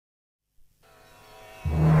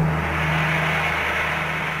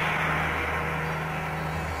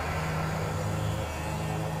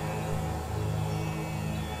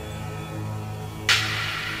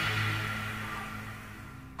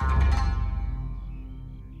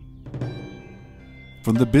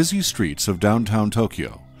From the busy streets of downtown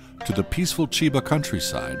Tokyo to the peaceful Chiba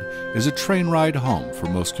countryside is a train ride home for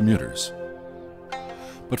most commuters.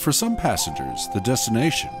 But for some passengers, the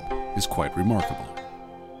destination is quite remarkable.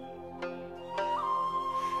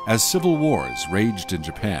 As civil wars raged in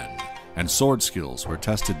Japan and sword skills were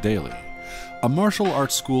tested daily, a martial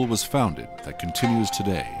arts school was founded that continues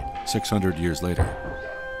today, 600 years later.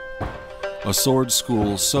 A sword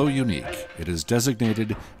school so unique it is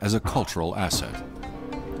designated as a cultural asset.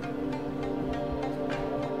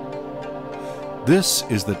 This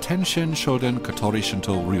is the Tenshin Shoden KATORI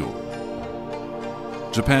Shinto Ryu,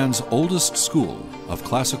 Japan's oldest school of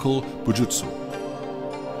classical Bujutsu.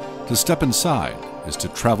 To step inside is to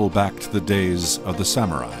travel back to the days of the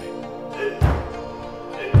samurai.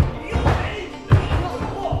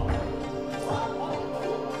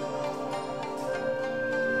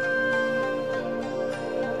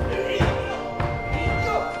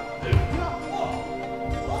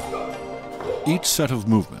 Each set of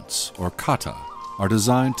movements, or kata, are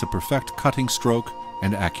designed to perfect cutting stroke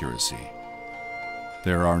and accuracy.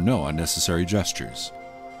 There are no unnecessary gestures.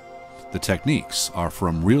 The techniques are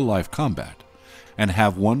from real-life combat and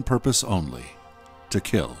have one purpose only: to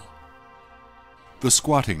kill. The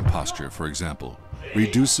squatting posture, for example,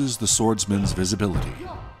 reduces the swordsman's visibility,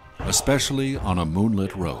 especially on a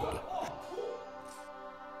moonlit road.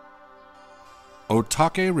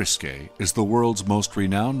 Otake Risuke is the world's most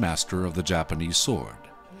renowned master of the Japanese sword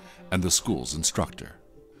and the school's instructor.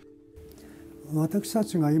 私た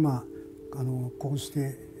ちが今こうし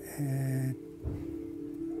て、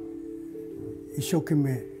一生懸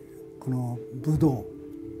命この武道、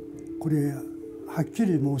これはっき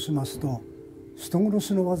り申しますと人殺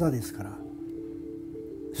しの技ですから、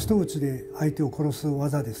人打ちで相手を殺す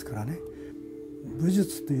技ですからね。武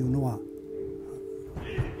術というのは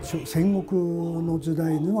戦国の時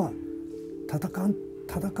代には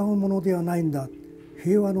戦うものではないんだ、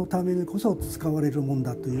平和のためにこそ使われるもん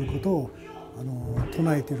だということを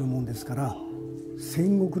唱えているもんですから、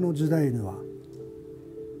戦国の時代には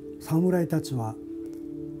侍たちは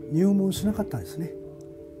入門しなかったんですね。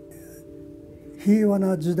平和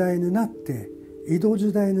な時代になって、江戸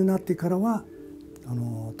時代になってからは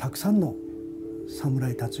たくさんの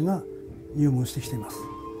侍たちが入門してきています。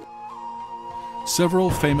Several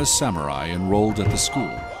famous samurai enrolled at the school,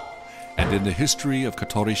 and in the history of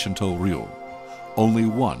Katori Shinto Ryu, only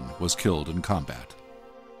one was killed in combat.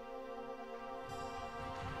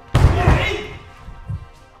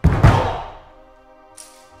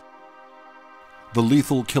 The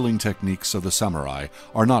lethal killing techniques of the samurai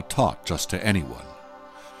are not taught just to anyone.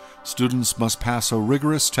 Students must pass a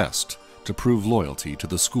rigorous test to prove loyalty to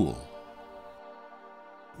the school.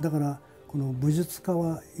 だからこの武術家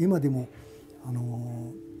は今でも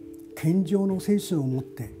健常の精神を持っ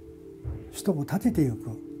て人を立てていく、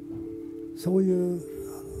そういう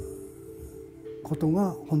こと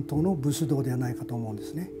が本当の武士道ではないかと思うんで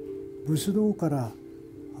すね。武士道から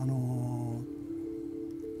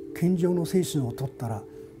健常の精神を取ったら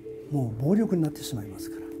もう暴力になってしまいま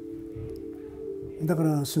すから。だか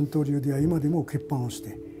ら神道流では今でも決板をし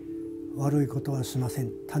て悪いことはしませ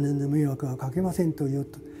ん、他人に迷惑はかけませんという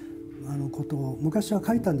ことを昔は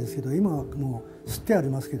書いたんですけど、今はもう吸ってあり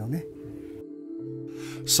ますけどね。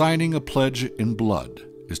Signing a pledge in blood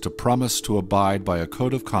is to promise to abide by a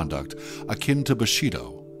code of conduct akin to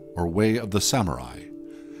Bushido, or way of the samurai,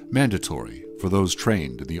 mandatory for those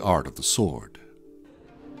trained in the art of the sword.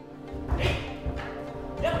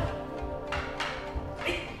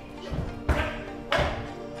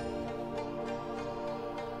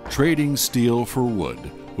 Trading steel for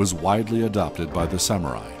wood was widely adopted by the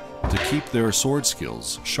samurai to keep their sword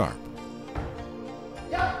skills sharp.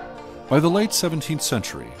 By the late 17th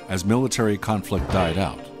century, as military conflict died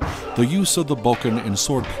out, the use of the bokken in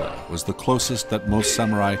swordplay was the closest that most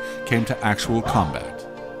samurai came to actual combat.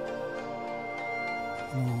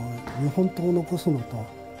 日本刀を残すのと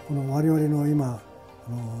この我々の今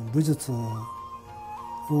武術を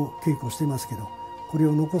稽古していますけど、これ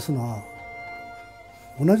を残すのは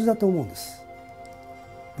同じだと思うんです。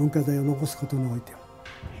文化財を残すことにおいては。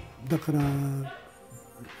だから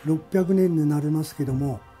600年になりますけど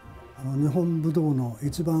も、日本武道の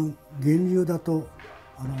一番源流だと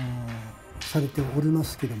されておりま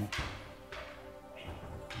すけども、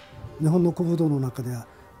日本の古武道の中では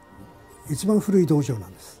一番古い道場な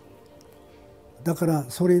んです。だから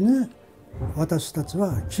それに私たち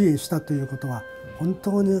は帰依したということは本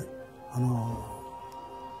当に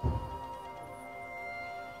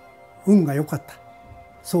運が良かった、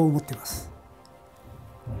そう思っています。